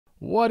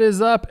What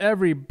is up,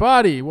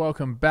 everybody?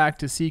 Welcome back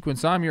to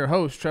Sequence. I'm your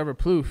host, Trevor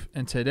Plouffe,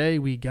 and today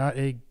we got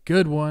a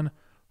good one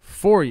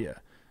for you.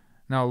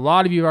 Now, a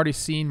lot of you have already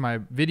seen my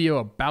video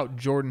about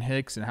Jordan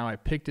Hicks and how I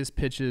picked his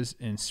pitches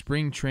in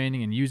spring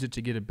training and used it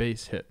to get a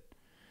base hit.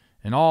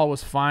 And all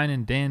was fine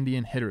and dandy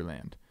in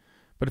Hitterland.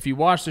 But if you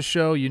watch the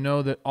show, you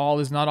know that all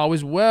is not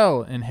always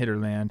well in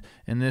Hitterland,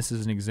 and this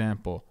is an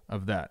example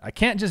of that. I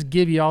can't just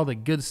give you all the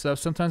good stuff.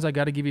 Sometimes I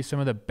got to give you some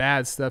of the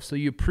bad stuff so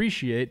you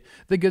appreciate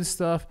the good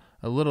stuff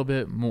a little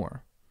bit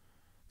more.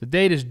 The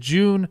date is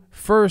June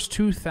 1st,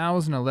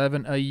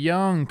 2011. A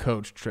young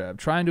coach, Trev,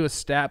 trying to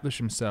establish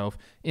himself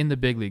in the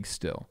big leagues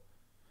still.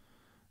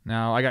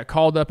 Now, I got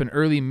called up in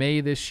early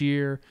May this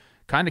year,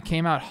 kind of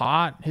came out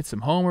hot, hit some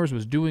homers,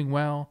 was doing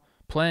well,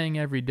 playing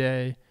every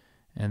day,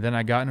 and then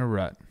I got in a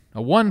rut.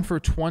 A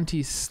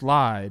 1-for-20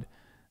 slide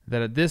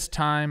that at this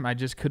time I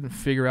just couldn't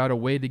figure out a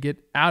way to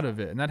get out of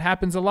it. And that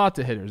happens a lot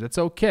to hitters. That's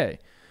okay.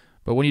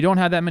 But when you don't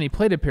have that many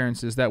plate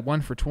appearances, that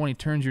 1-for-20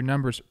 turns your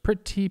numbers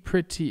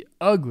pretty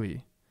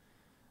ugly.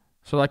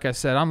 So like I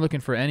said, I'm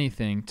looking for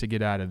anything to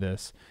get out of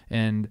this.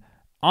 And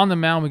on the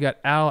mound, we got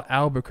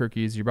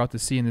Alburquerque, as you're about to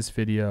see in this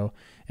video.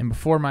 And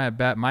before my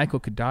at-bat, Michael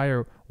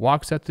Kadire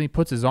walks up to me,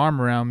 puts his arm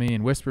around me,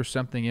 and whispers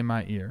something in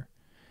my ear.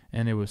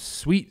 And it was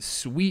sweet,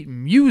 sweet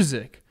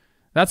music.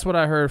 That's what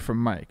I heard from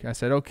Mike. I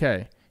said,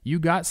 okay, you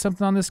got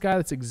something on this guy?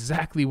 That's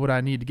exactly what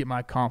I need to get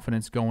my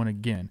confidence going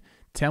again.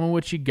 Tell me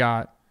what you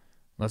got.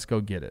 Let's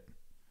go get it.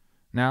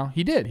 Now,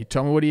 he did. He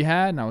told me what he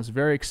had, and I was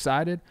very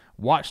excited.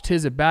 Watched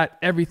his at-bat.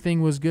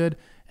 Everything was good.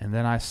 And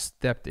then I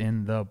stepped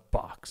in the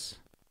box.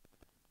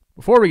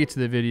 Before we get to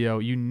the video,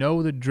 you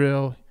know the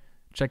drill.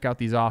 Check out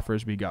these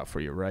offers we got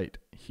for you right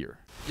here.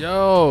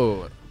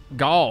 Yo,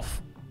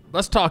 golf.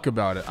 Let's talk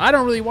about it. I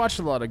don't really watch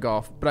a lot of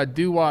golf, but I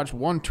do watch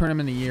one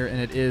tournament a year, and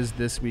it is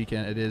this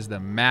weekend. It is the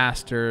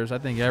Masters. I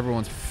think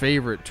everyone's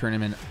favorite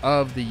tournament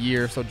of the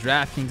year. So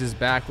DraftKings is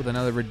back with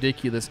another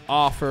ridiculous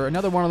offer,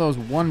 another one of those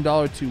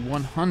 $1 to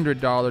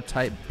 $100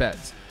 type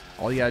bets.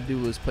 All you got to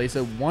do is place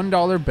a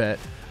 $1 bet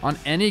on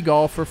any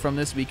golfer from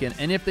this weekend,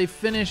 and if they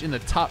finish in the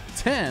top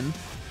 10,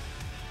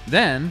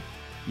 then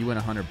you win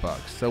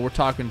 $100. So we're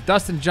talking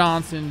Dustin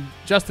Johnson,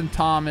 Justin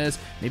Thomas,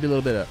 maybe a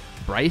little bit of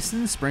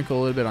Bryson, sprinkle a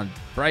little bit on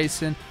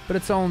Bryson, but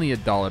it's only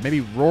 $1.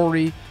 Maybe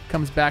Rory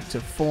comes back to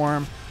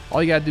form.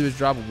 All you got to do is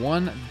drop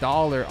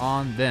 $1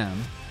 on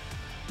them.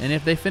 And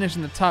if they finish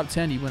in the top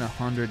 10, you win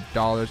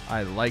 $100.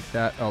 I like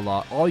that a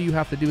lot. All you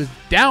have to do is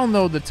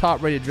download the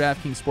top-rated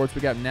DraftKings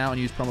Sportsbook app now and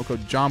use promo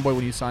code JOHNBOY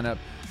when you sign up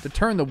to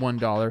turn the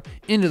 $1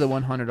 into the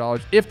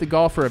 $100 if the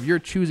golfer of your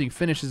choosing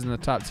finishes in the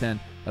top 10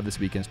 of this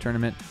weekend's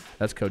tournament.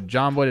 That's code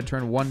JOHNBOY to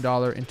turn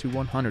 $1 into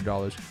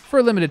 $100 for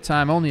a limited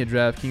time only at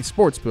DraftKings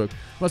Sportsbook.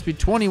 Must be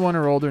 21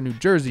 or older, New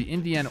Jersey,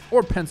 Indiana,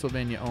 or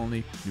Pennsylvania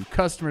only. New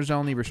customers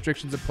only.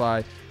 Restrictions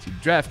apply. See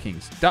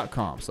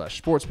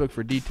DraftKings.com/sportsbook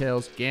for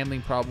details.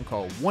 Gambling problem,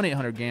 call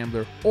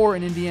 1-800-GAMBLER or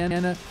in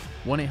Indiana,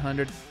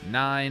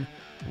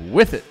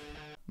 1-800-9-WITH-IT.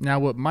 Now,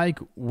 what Mike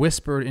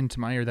whispered into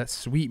my ear, that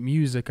sweet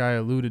music I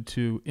alluded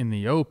to in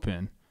the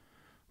open,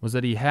 was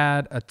that he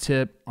had a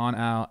tip on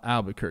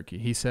Alburquerque.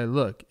 He said,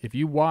 look, if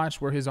you watch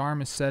where his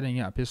arm is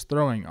setting up, his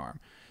throwing arm,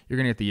 you're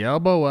going to get the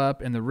elbow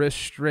up and the wrist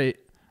straight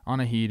on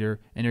a heater,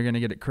 and you're going to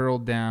get it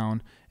curled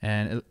down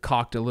and it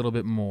cocked a little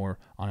bit more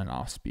on an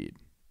off speed.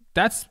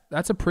 That's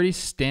a pretty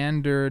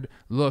standard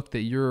look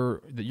that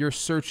you're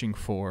searching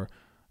for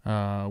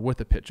with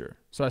a pitcher.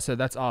 So I said,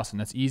 that's awesome.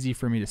 That's easy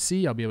for me to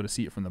see. I'll be able to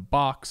see it from the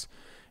box.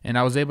 And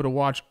I was able to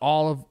watch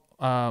all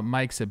of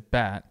Mike's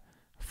at-bat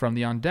from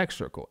the on-deck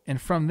circle.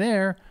 And from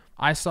there,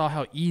 I saw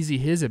how easy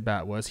his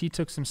at-bat was. He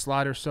took some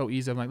sliders so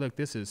easy. I'm like, look,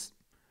 this is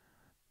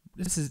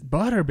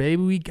butter,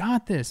 baby. We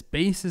got this.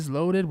 Bases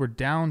loaded. We're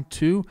down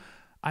 2.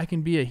 I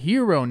can be a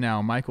hero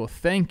now, Michael.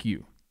 Thank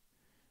you.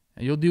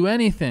 And you'll do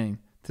anything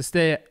to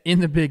stay in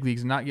the big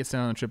leagues and not get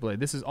sent on the AAA.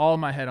 This is all in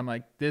my head. I'm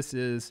like, this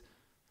is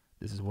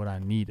what I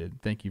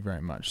needed. Thank you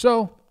very much.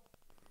 So,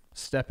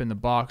 step in the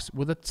box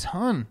with a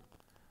ton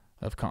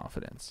of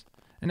confidence.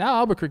 And now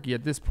Albuquerque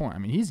at this point, I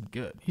mean, he's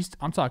good.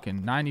 I'm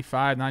talking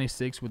 95,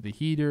 96 with the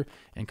heater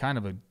and kind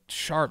of a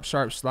sharp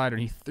slider.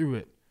 And he threw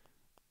it,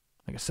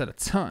 like I said, a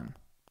ton.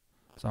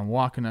 So I'm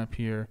walking up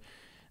here.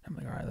 I'm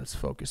like, all right, let's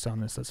focus on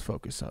this.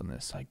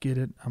 I get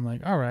it. I'm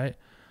like, all right.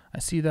 I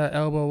see that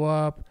elbow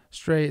up,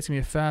 straight. It's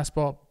going to be a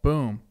fastball.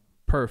 Boom.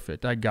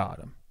 Perfect. I got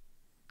him.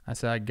 I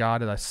said, I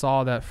got it. I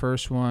saw that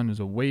first one. It was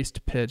a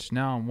waste pitch.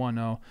 Now I'm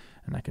 1-0,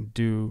 and I can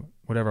do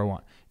whatever I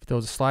want. If there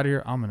was a slider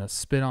here, I'm going to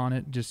spit on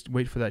it. Just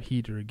wait for that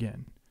heater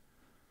again.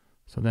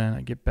 So then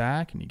I get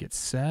back, and he gets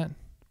set.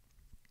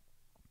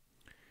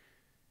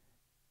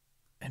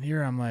 And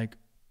here I'm like,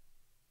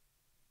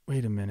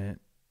 wait a minute.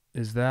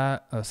 Is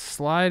that a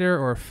slider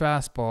or a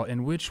fastball?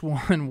 And which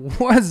one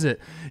was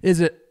it? Is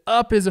it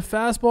up is a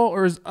fastball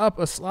or is up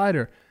a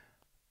slider?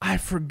 I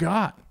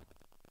forgot.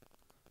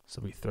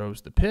 So he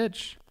throws the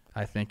pitch.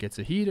 I think it's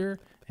a heater.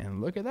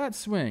 And look at that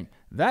swing.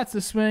 That's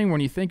the swing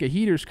when you think a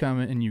heater's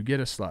coming and you get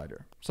a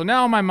slider. So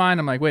now in my mind,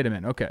 I'm like, wait a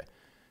minute. Okay.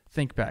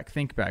 Think back.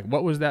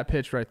 What was that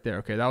pitch right there?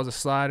 Okay, that was a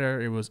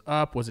slider. It was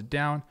up. Was it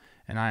down?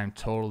 And I am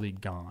totally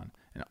gone.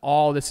 And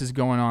all this is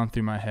going on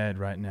through my head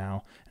right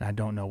now, and I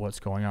don't know what's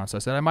going on. So I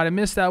said, I might have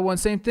missed that one.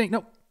 Same thing.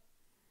 Nope.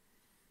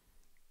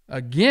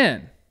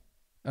 Again,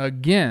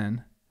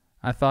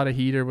 I thought a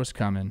heater was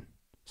coming.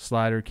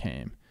 Slider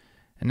came.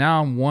 And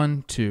now I'm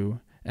 1-2,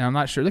 and I'm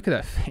not sure. Look at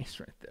that face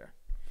right there.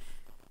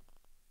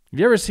 Have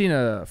you ever seen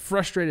a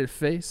frustrated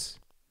face?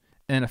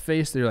 And a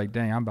face that you're like,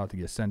 dang, I'm about to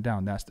get sent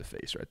down. That's the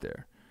face right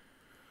there.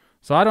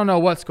 So I don't know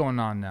what's going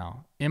on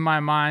now. In my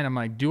mind, I'm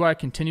like, do I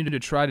continue to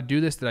try to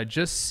do this? Did I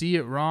just see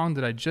it wrong?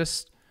 Did I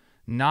just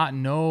not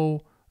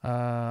know?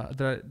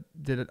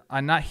 Did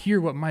I not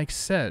hear what Mike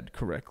said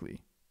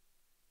correctly?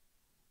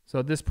 So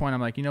at this point,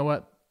 I'm like, you know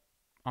what?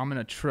 I'm going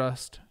to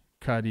trust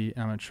Cuddy,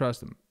 and I'm going to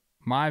trust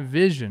my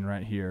vision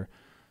right here.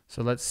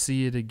 So let's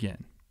see it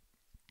again.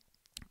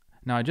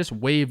 Now, I just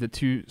waved the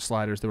 2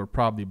 sliders that were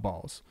probably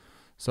balls.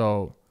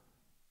 So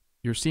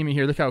you're seeing me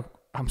here. Look how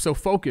I'm so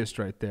focused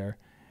right there.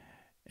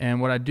 And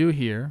what I do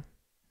here,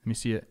 let me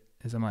see it,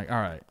 is I'm like,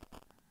 all right,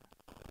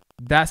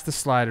 that's the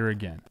slider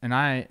again. And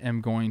I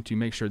am going to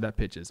make sure that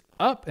pitch is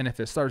up. And if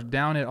it starts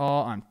down at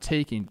all, I'm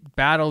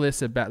battle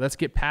this at bat. Let's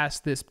get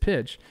past this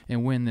pitch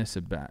and win this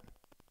at bat.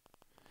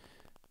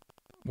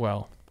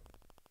 Well,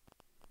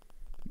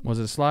 was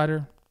it a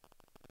slider?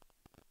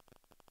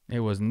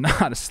 It was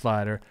not a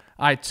slider.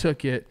 I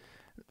took it.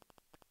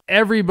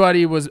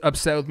 Everybody was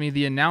upset with me.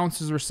 The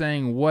announcers were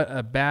saying what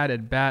a bad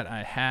at bat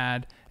I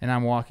had. And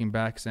I'm walking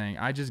back saying,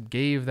 I just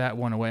gave that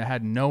one away. I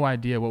had no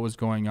idea what was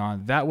going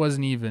on. That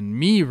wasn't even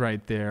me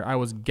right there. I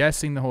was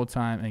guessing the whole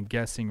time and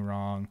guessing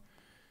wrong.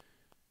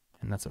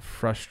 And that's a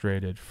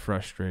frustrated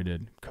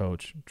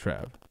coach,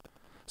 Trev.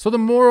 So the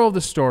moral of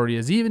the story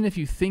is, even if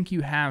you think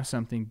you have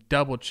something,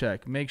 double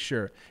check, make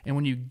sure. And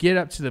when you get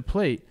up to the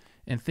plate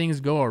and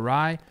things go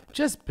awry,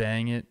 just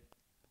bang it.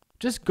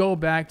 Just go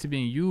back to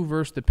being you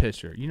versus the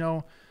pitcher. You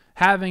know,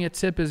 having a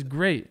tip is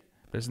great,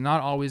 but it's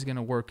not always going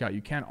to work out.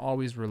 You can't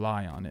always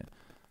rely on it.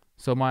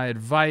 So my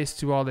advice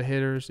to all the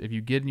hitters, if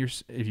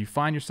you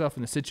find yourself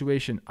in the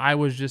situation I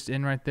was just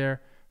in right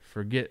there,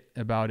 forget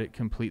about it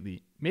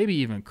completely. Maybe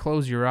even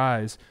close your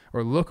eyes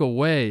or look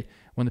away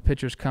when the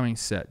pitcher's coming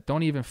set.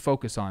 Don't even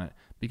focus on it,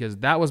 because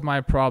that was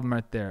my problem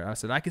right there. I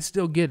said, I can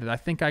still get it. I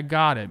think I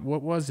got it.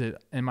 What was it?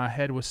 And my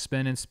head was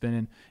spinning.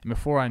 And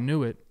before I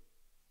knew it,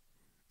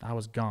 I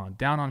was gone.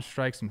 Down on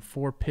strikes in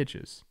 4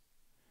 pitches.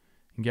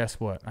 And guess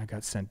what? I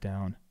got sent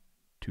down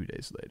 2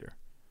 days later.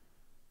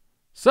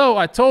 So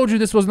I told you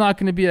this was not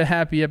going to be a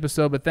happy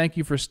episode, but thank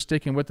you for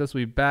sticking with us.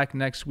 We'll be back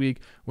next week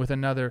with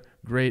another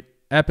great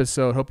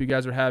episode. Hope you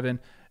guys are having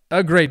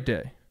a great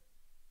day.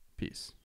 Peace.